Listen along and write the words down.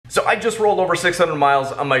So I just rolled over 600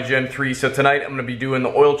 miles on my Gen 3, so tonight I'm going to be doing the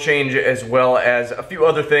oil change as well as a few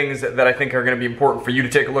other things that I think are going to be important for you to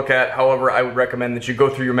take a look at. However, I would recommend that you go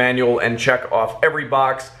through your manual and check off every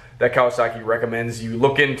box that Kawasaki recommends you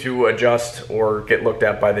look into, adjust, or get looked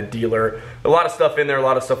at by the dealer. A lot of stuff in there, a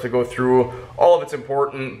lot of stuff to go through. All of it's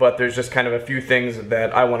important, but there's just kind of a few things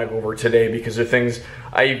that I want to go over today because they're things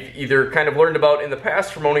I've either kind of learned about in the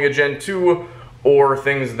past from owning a Gen 2 or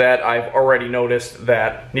things that I've already noticed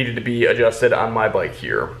that needed to be adjusted on my bike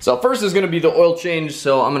here. So first is going to be the oil change,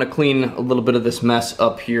 so I'm going to clean a little bit of this mess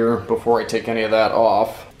up here before I take any of that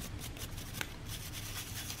off.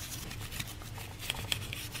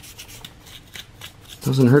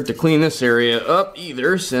 Doesn't hurt to clean this area up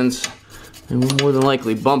either, since I will more than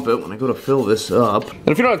likely bump it when I go to fill this up. And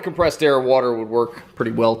if you don't have compressed air, water would work pretty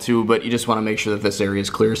well too, but you just want to make sure that this area is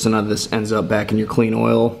clear so none of this ends up back in your clean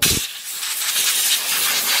oil.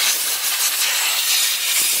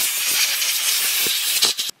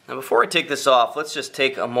 Now before I take this off, let's just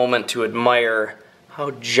take a moment to admire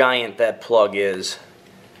how giant that plug is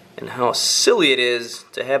and how silly it is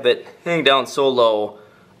to have it hang down so low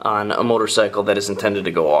on a motorcycle that is intended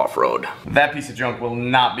to go off-road. That piece of junk will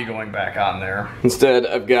not be going back on there. Instead,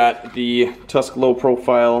 I've got the Tusk low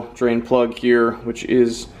profile drain plug here, which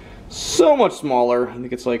is so much smaller. I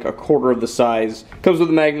think it's like a quarter of the size. Comes with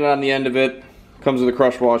a magnet on the end of it. Comes with a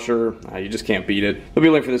crush washer. You just can't beat it. There'll be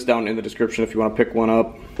a link for this down in the description if you want to pick one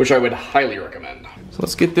up, which I would highly recommend. So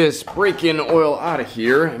let's get this break-in oil out of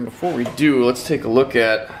here. And before we do, let's take a look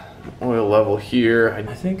at oil level here. I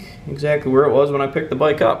think exactly where it was when I picked the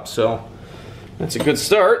bike up, so that's a good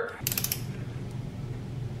start.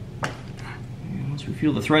 And once we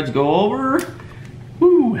feel the threads go over,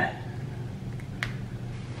 woo!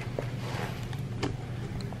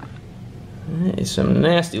 That is some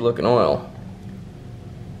nasty looking oil.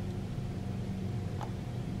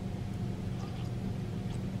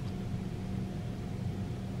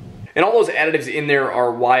 And all those additives in there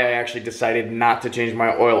are why I actually decided not to change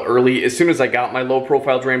my oil early. As soon as I got my low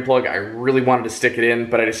profile drain plug, I really wanted to stick it in,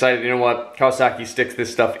 but I decided, you know what, Kawasaki sticks this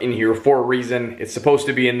stuff in here for a reason. It's supposed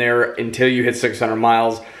to be in there until you hit 600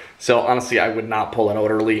 miles. So honestly, I would not pull it out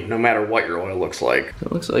early, no matter what your oil looks like.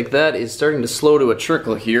 It looks like that is starting to slow to a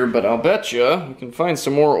trickle here, but I'll bet you can find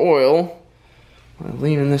some more oil by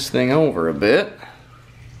leaning this thing over a bit.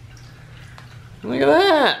 Look at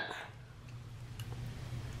that.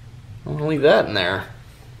 I'm gonna leave that in there.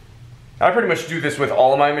 I pretty much do this with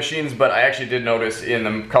all of my machines, but I actually did notice in the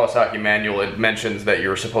Kawasaki manual it mentions that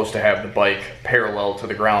you're supposed to have the bike parallel to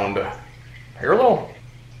the ground. Parallel?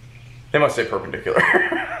 They must say perpendicular.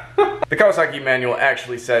 The Kawasaki manual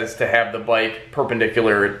actually says to have the bike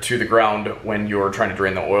perpendicular to the ground when you're trying to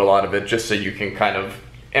drain the oil out of it, just so you can kind of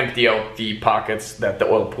empty out the pockets that the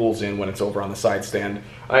oil pools in when it's over on the side stand.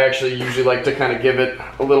 I actually usually like to kind of give it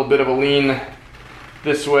a little bit of a lean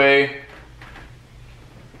this way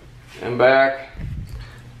and back,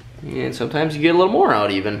 and sometimes you get a little more out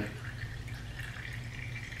even.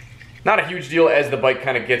 Not a huge deal as the bike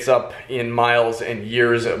kind of gets up in miles and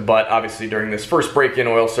years, but obviously during this first break-in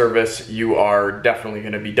oil service you are definitely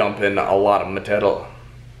going to be dumping a lot of a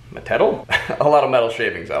lot of metal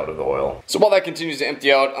shavings out of the oil. So while that continues to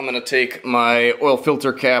empty out, I'm going to take my oil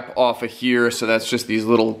filter cap off of here. So that's just these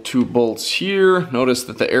little two bolts here. Notice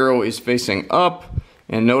that the arrow is facing up.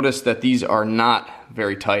 And notice that these are not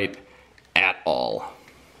very tight at all.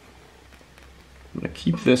 I'm going to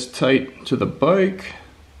keep this tight to the bike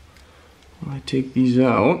while I take these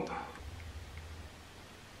out.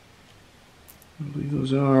 I believe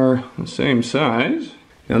those are the same size.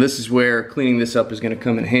 Now this is where cleaning this up is going to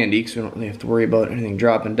come in handy because we don't really have to worry about anything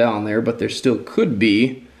dropping down there, but there still could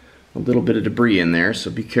be a little bit of debris in there,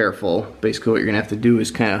 so be careful. Basically what you're going to have to do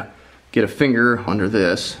is kind of get a finger under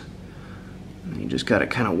this. You just got to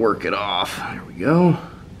kind of work it off. There we go.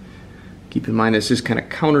 Keep in mind this is kind of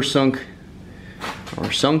countersunk, or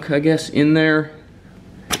sunk, I guess, in there.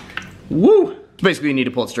 Woo! Basically you need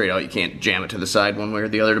to pull it straight out. You can't jam it to the side one way or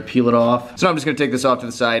the other to peel it off. So now I'm just going to take this off to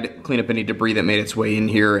the side, clean up any debris that made its way in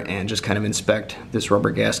here, and just kind of inspect this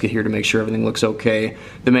rubber gasket here to make sure everything looks okay.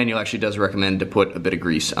 The manual actually does recommend to put a bit of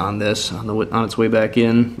grease on this on its way back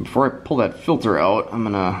in. Before I pull that filter out, I'm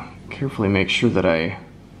going to carefully make sure that I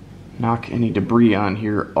knock any debris on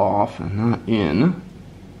here off and not in.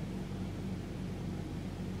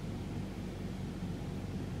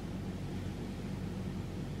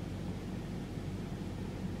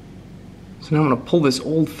 So now I'm going to pull this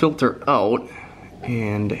old filter out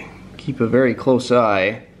and keep a very close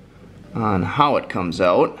eye on how it comes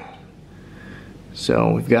out.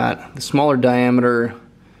 So we've got the smaller diameter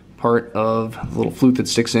part of the little flute that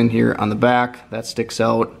sticks in here on the back. That sticks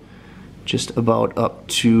out just about up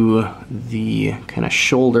to the kind of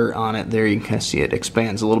shoulder on it there. You can kind of see it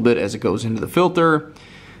expands a little bit as it goes into the filter.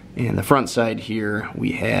 And the front side here,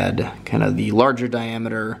 we had kind of the larger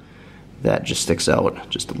diameter that just sticks out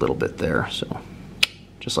just a little bit there, so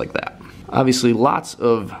just like that. Obviously lots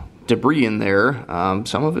of debris in there,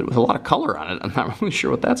 some of it with a lot of color on it. I'm not really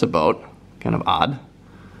sure what that's about. Kind of odd.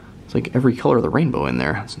 It's like every color of the rainbow in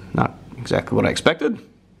there. It's not exactly what I expected.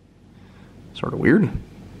 Sort of weird.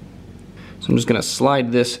 So I'm just gonna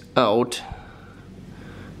slide this out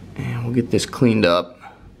and we'll get this cleaned up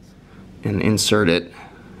and insert it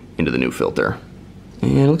into the new filter.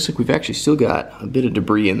 And it looks like we've actually still got a bit of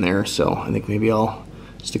debris in there, so I think maybe I'll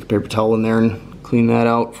stick a paper towel in there and clean that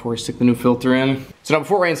out before I stick the new filter in. So now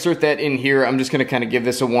before I insert that in here, I'm just gonna kind of give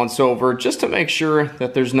this a once over just to make sure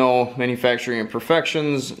that there's no manufacturing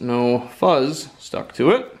imperfections, no fuzz stuck to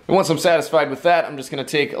it. And once I'm satisfied with that, I'm just gonna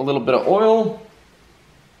take a little bit of oil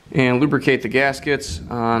and lubricate the gaskets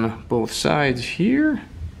on both sides here.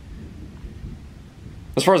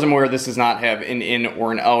 As far as I'm aware, this does not have an in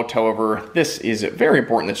or an out. However, this is very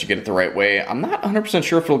important that you get it the right way. I'm not 100%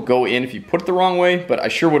 sure if it'll go in if you put it the wrong way, but I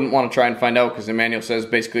sure wouldn't want to try and find out because the manual says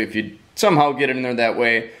basically if you somehow get it in there that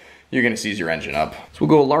way, you're going to seize your engine up. So we'll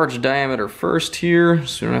go a large diameter first here,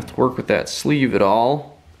 so we don't have to work with that sleeve at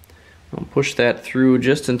all. I'll push that through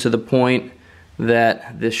just into the point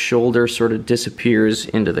that this shoulder sort of disappears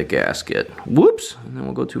into the gasket. Whoops, and then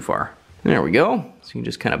we'll go too far. There we go. So you can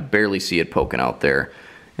just kind of barely see it poking out there.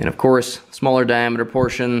 And of course, smaller diameter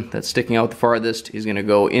portion that's sticking out the farthest is gonna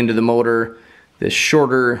go into the motor. This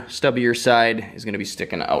shorter, stubbier side is gonna be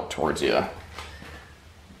sticking out towards you.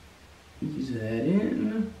 Ease that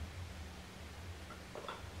in.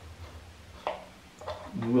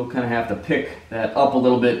 We'll kind of have to pick that up a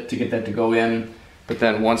little bit to get that to go in. But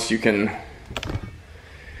then once you can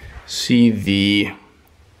see the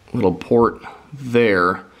little port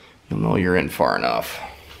there, you'll know you're in far enough.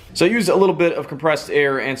 So I used a little bit of compressed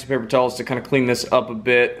air and some paper towels to kind of clean this up a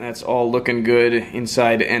bit. That's all looking good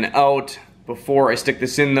inside and out. Before I stick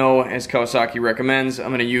this in though, as Kawasaki recommends, I'm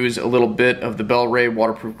going to use a little bit of the Bel Ray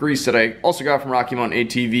waterproof grease that I also got from Rocky Mountain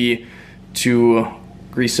ATV to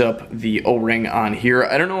grease up the O-ring on here.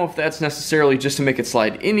 I don't know if that's necessarily just to make it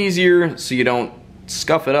slide in easier so you don't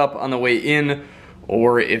scuff it up on the way in,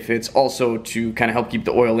 or if it's also to kind of help keep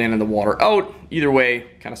the oil in and the water out. Either way,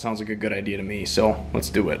 kind of sounds like a good idea to me, so let's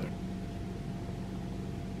do it.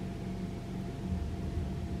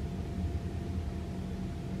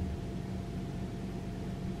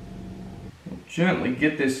 Gently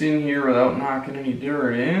get this in here without knocking any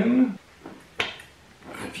dirt in.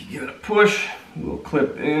 If you give it a push, it will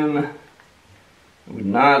clip in. I would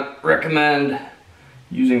not recommend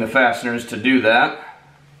using the fasteners to do that.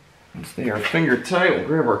 Once they are finger tight, we'll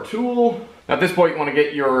grab our tool. Now at this point, you want to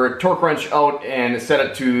get your torque wrench out and set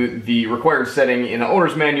it to the required setting in the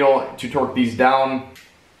owner's manual to torque these down.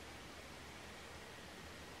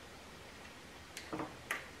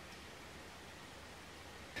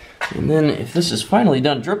 And then if this is finally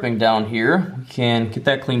done dripping down here, we can get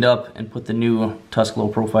that cleaned up and put the new Tusk low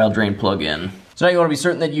profile drain plug in. So now you want to be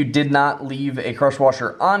certain that you did not leave a crush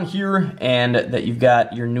washer on here and that you've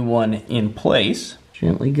got your new one in place.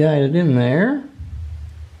 Gently guide it in there.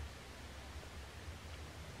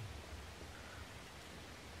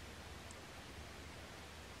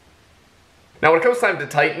 Now when it comes time to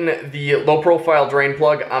tighten the low profile drain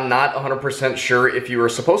plug, I'm not 100% sure if you are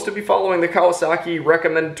supposed to be following the Kawasaki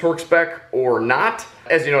recommended torque spec or not.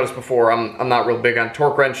 As you noticed before, I'm not real big on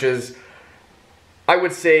torque wrenches. I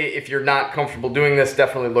would say if you're not comfortable doing this,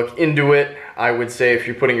 definitely look into it. I would say if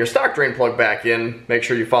you're putting your stock drain plug back in, make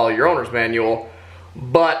sure you follow your owner's manual.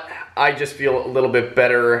 But I just feel a little bit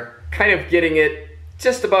better kind of getting it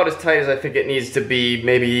just about as tight as I think it needs to be,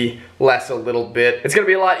 maybe less a little bit. It's gonna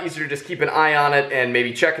be a lot easier to just keep an eye on it and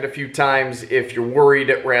maybe check it a few times if you're worried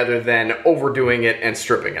rather than overdoing it and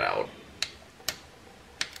stripping it out.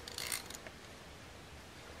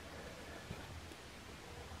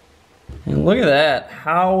 And look at that,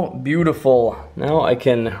 how beautiful. Now I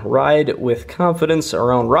can ride with confidence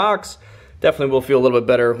around rocks. Definitely will feel a little bit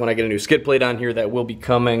better when I get a new skid plate on here that will be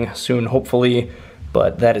coming soon, hopefully.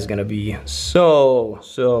 But that is gonna be so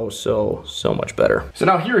much better. So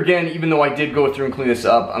now here again, even though I did go through and clean this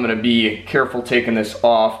up, I'm gonna be careful taking this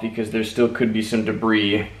off because there still could be some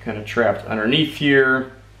debris kind of trapped underneath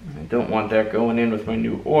here. I don't want that going in with my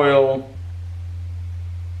new oil.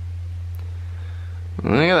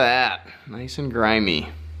 Look at that, nice and grimy.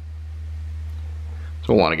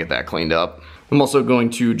 So we'll want to get that cleaned up. I'm also going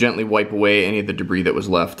to gently wipe away any of the debris that was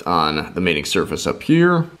left on the mating surface up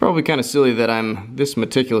here. Probably kind of silly that I'm this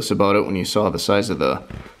meticulous about it when you saw the size of the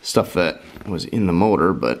stuff that was in the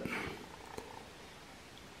motor, but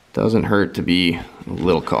doesn't hurt to be a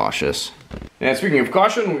little cautious. And speaking of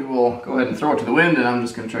caution, we will go ahead and throw it to the wind, and I'm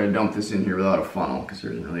just going to try to dump this in here without a funnel, because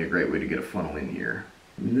there isn't really a great way to get a funnel in here.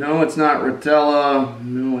 No, it's not Rotella.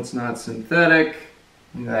 No, it's not synthetic.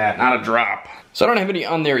 Look at that, not a drop. So I don't have any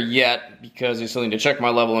on there yet because I still need to check my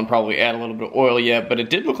level and probably add a little bit of oil yet, but it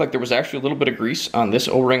did look like there was actually a little bit of grease on this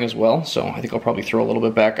O-ring as well, so I think I'll probably throw a little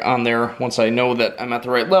bit back on there once I know that I'm at the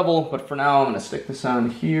right level. But for now, I'm going to stick this on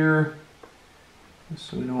here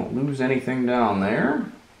so we don't lose anything down there.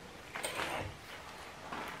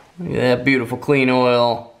 Look at that beautiful clean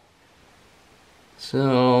oil.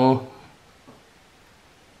 So,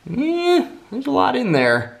 yeah, there's a lot in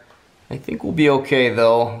there. I think we'll be okay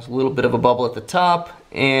though. There's a little bit of a bubble at the top,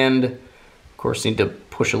 and of course need to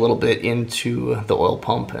push a little bit into the oil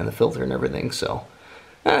pump and the filter and everything, so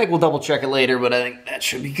I think we'll double check it later, but I think that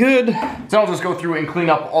should be good. So I'll just go through and clean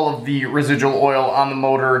up all of the residual oil on the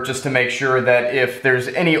motor just to make sure that if there's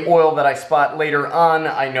any oil that I spot later on,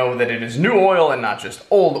 I know that it is new oil and not just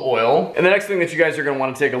old oil. And the next thing that you guys are going to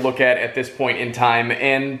want to take a look at this point in time,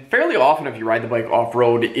 and fairly often if you ride the bike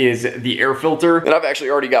off-road, is the air filter. And I've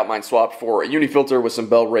actually already got mine swapped for a uni filter with some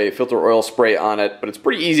Bel-Ray filter oil spray on it, but it's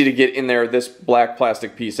pretty easy to get in there. This black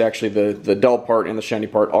plastic piece, actually the dull part and the shiny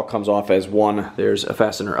part all comes off as one. There's a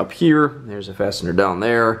fastener up here, there's a fastener down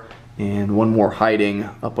there, and one more hiding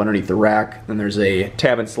up underneath the rack. Then there's a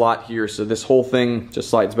tab and slot here, so this whole thing just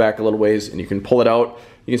slides back a little ways and you can pull it out.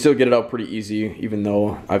 You can still get it out pretty easy, even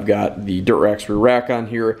though I've got the dirt rack screw rack on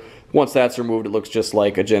here. Once that's removed, it looks just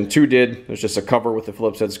like a Gen 2 did. There's just a cover with a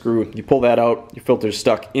Phillips head screw. You pull that out, your filter's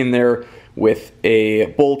stuck in there with a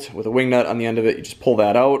bolt with a wing nut on the end of it. You just pull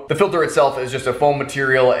that out. The filter itself is just a foam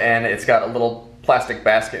material, and it's got a little plastic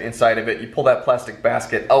basket inside of it. You pull that plastic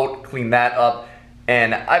basket out, clean that up,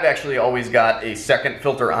 and I've actually always got a second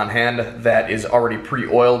filter on hand that is already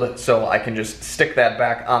pre-oiled, so I can just stick that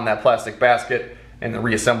back on that plastic basket and then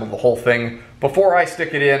reassemble the whole thing. Before I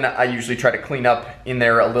stick it in, I usually try to clean up in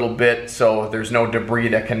there a little bit so there's no debris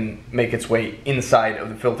that can make its way inside of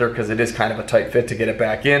the filter, because it is kind of a tight fit to get it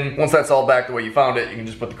back in. Once that's all back the way you found it, you can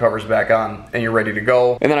just put the covers back on and you're ready to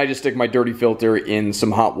go. And then I just stick my dirty filter in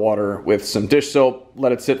some hot water with some dish soap,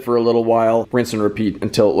 let it sit for a little while, rinse and repeat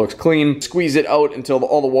until it looks clean. Squeeze it out until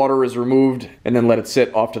all the water is removed, and then let it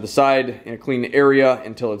sit off to the side in a clean area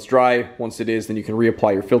until it's dry. Once it is, then you can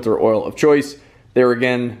reapply your filter oil of choice. There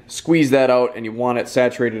again, squeeze that out, and you want it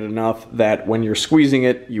saturated enough that when you're squeezing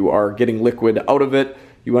it, you are getting liquid out of it.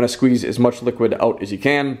 You want to squeeze as much liquid out as you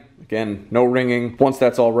can. Again, no wringing. Once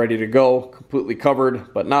that's all ready to go, completely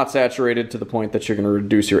covered, but not saturated to the point that you're going to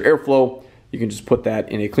reduce your airflow, you can just put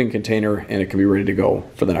that in a clean container and it can be ready to go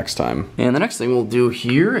for the next time. And the next thing we'll do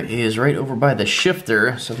here is right over by the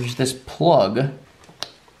shifter. So there's this plug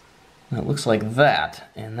that looks like that,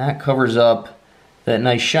 and that covers up that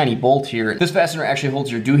nice shiny bolt here. This fastener actually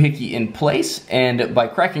holds your doohickey in place, and by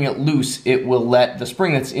cracking it loose, it will let the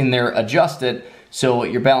spring that's in there adjust it so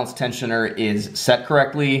your balance tensioner is set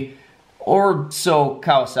correctly, or so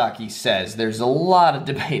Kawasaki says. There's a lot of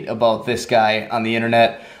debate about this guy on the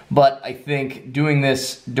internet, but I think doing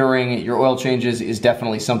this during your oil changes is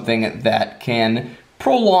definitely something that can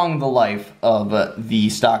prolong the life of the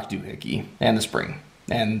stock doohickey and the spring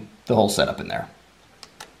and the whole setup in there.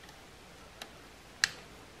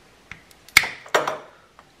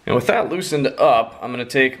 And with that loosened up, I'm going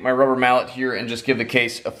to take my rubber mallet here and just give the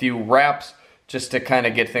case a few wraps just to kind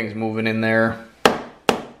of get things moving in there.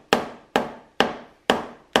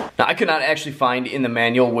 Now, I could not actually find in the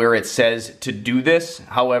manual where it says to do this.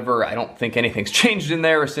 However, I don't think anything's changed in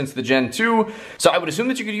there since the Gen 2. So I would assume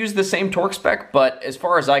that you could use the same torque spec, but as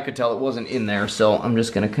far as I could tell, it wasn't in there. So I'm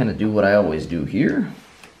just going to kind of do what I always do here.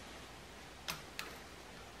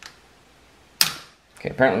 Okay,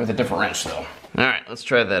 apparently with a different wrench though. Alright, let's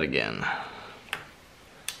try that again.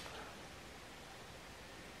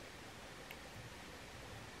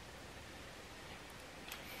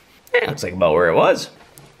 Yeah, looks like about where it was.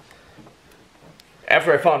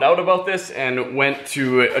 After I found out about this and went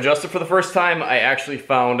to adjust it for the first time, I actually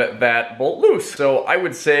found that bolt loose. So I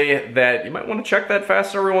would say that you might want to check that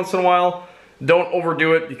fastener every once in a while. Don't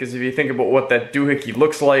overdo it, because if you think about what that doohickey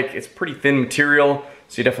looks like, it's pretty thin material,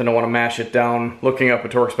 so you definitely don't want to mash it down. Looking up a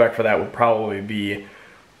torque spec for that would probably be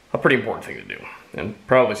a pretty important thing to do, and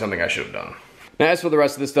probably something I should have done. Now, as for the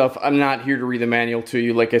rest of this stuff, I'm not here to read the manual to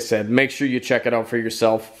you. Like I said, make sure you check it out for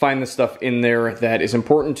yourself. Find the stuff in there that is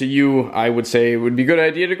important to you. I would say it would be a good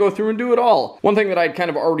idea to go through and do it all. One thing that I'd kind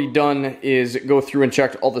of already done is go through and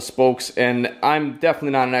check all the spokes, and I'm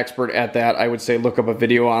definitely not an expert at that. I would say look up a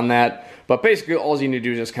video on that. But basically, all you need to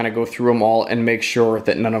do is just kind of go through them all and make sure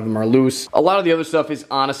that none of them are loose. A lot of the other stuff is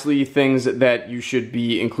honestly things that you should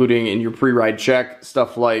be including in your pre-ride check.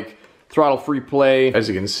 Stuff like throttle free play. As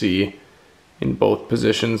you can see, in both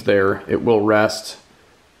positions there, it will rest,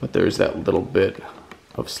 but there's that little bit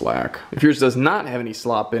of slack. If yours does not have any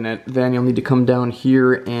slop in it, then you'll need to come down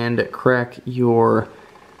here and crack your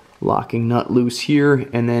locking nut loose here,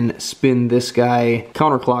 and then spin this guy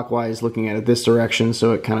counterclockwise, looking at it this direction,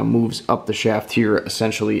 so it kind of moves up the shaft here,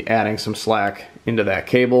 essentially adding some slack into that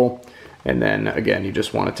cable. And then again, you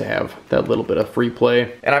just want it to have that little bit of free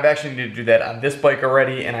play. And I've actually needed to do that on this bike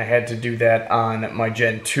already, and I had to do that on my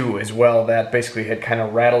Gen 2 as well. That basically had kind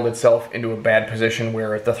of rattled itself into a bad position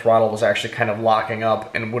where the throttle was actually kind of locking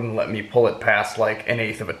up and wouldn't let me pull it past like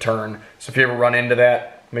 1/8 of a turn. So if you ever run into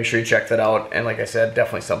that, make sure you check that out. And like I said,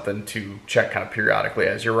 definitely something to check kind of periodically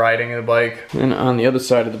as you're riding the bike. And on the other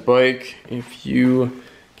side of the bike, if you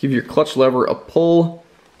give your clutch lever a pull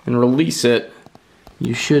and release it,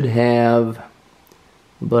 you should have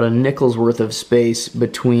about a nickel's worth of space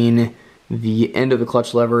between the end of the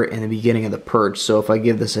clutch lever and the beginning of the perch. So if I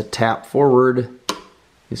give this a tap forward,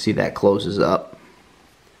 you see that closes up.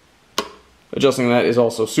 Adjusting that is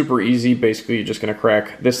also super easy. Basically, you're just going to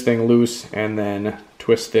crack this thing loose and then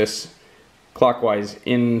twist this clockwise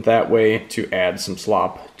in that way to add some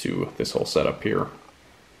slop to this whole setup here.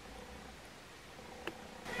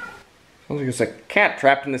 Sounds like there's a cat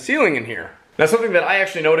trapped in the ceiling in here. Now, something that I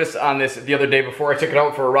actually noticed on this the other day before I took it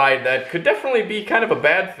out for a ride that could definitely be kind of a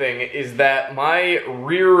bad thing is that my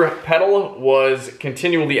rear pedal was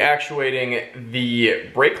continually actuating the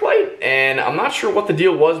brake light, and I'm not sure what the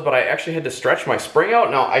deal was, but I actually had to stretch my spring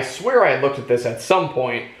out. Now, I swear I had looked at this at some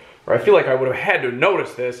point, or I feel like I would have had to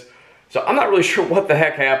notice this, so I'm not really sure what the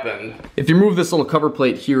heck happened. If you remove this little cover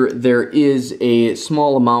plate here, there is a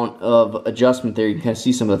small amount of adjustment there. You can kind of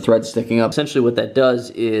see some of the threads sticking up. Essentially what that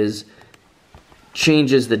does is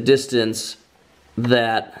changes the distance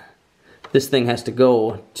that this thing has to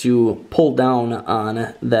go to pull down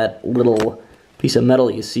on that little piece of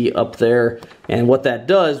metal you see up there. And what that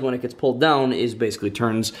does when it gets pulled down is basically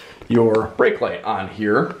turns your brake light on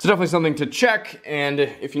here. It's definitely something to check, and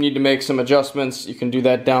if you need to make some adjustments, you can do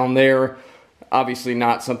that down there. Obviously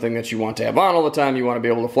not something that you want to have on all the time. You want to be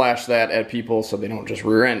able to flash that at people so they don't just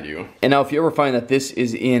rear end you. And now if you ever find that this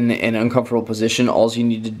is in an uncomfortable position, all you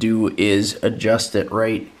need to do is adjust it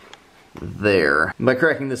right there. By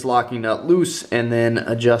cracking this locking nut loose and then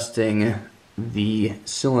adjusting the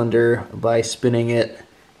cylinder by spinning it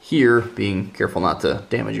here, being careful not to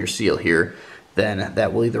damage your seal here, then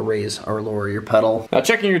that will either raise or lower your pedal. Now,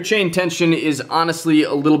 checking your chain tension is honestly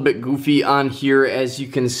a little bit goofy on here. As you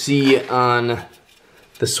can see on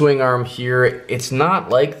the swing arm here, it's not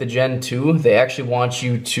like the Gen 2. They actually want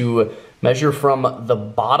you to measure from the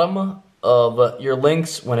bottom of your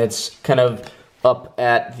links when it's kind of up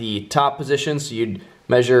at the top position. So you'd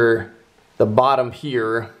measure the bottom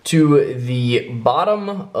here to the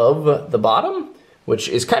bottom of the bottom, which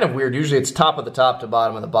is kind of weird. Usually it's top of the top to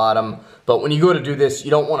bottom of the bottom. But when you go to do this,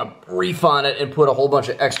 you don't want to brief on it and put a whole bunch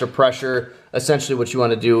of extra pressure. Essentially what you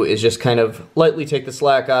want to do is just kind of lightly take the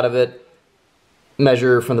slack out of it,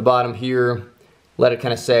 measure from the bottom here, let it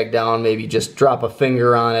kind of sag down, maybe just drop a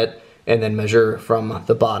finger on it, and then measure from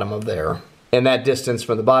the bottom of there. And that distance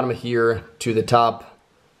from the bottom of here to the top,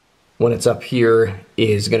 when it's up here,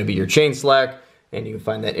 is going to be your chain slack, and you can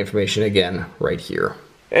find that information again right here.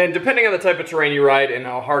 And depending on the type of terrain you ride and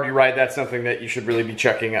how hard you ride, that's something that you should really be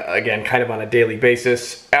checking, again, kind of on a daily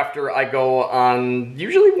basis. After I go on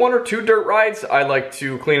usually 1 or 2 dirt rides, I like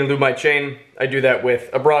to clean and lube my chain. I do that with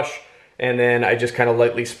a brush, and then I just kind of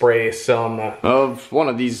lightly spray some of one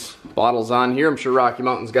of these bottles on here. I'm sure Rocky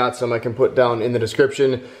Mountain's got some I can put down in the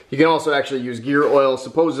description. You can also actually use gear oil,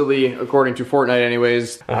 supposedly, according to Fortnite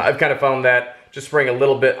anyways. I've kind of found that just spraying a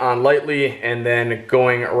little bit on lightly and then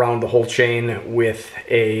going around the whole chain with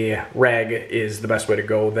a rag is the best way to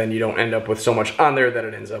go. Then you don't end up with so much on there that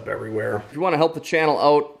it ends up everywhere. If you want to help the channel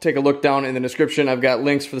out, take a look down in the description. I've got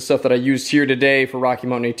links for the stuff that I used here today for Rocky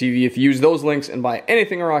Mountain ATV. If you use those links and buy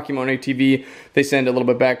anything on Rocky Mountain ATV, they send a little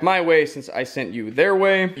bit back my way since I sent you their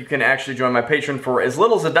way. You can actually join my Patreon for as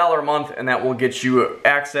little as $1 a month, and that will get you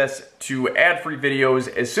access to ad-free videos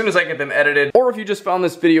as soon as I get them edited. Or if you just found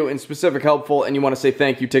this video in specific helpful and you want to say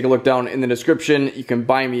thank you, take a look down in the description. You can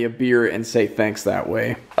buy me a beer and say thanks that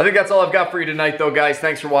way. I think that's all I've got for you tonight though, guys.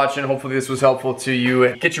 Thanks for watching. Hopefully this was helpful to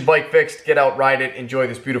you. Get your bike fixed, get out, ride it, enjoy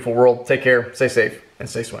this beautiful world. Take care, stay safe, and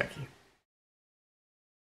stay swanky.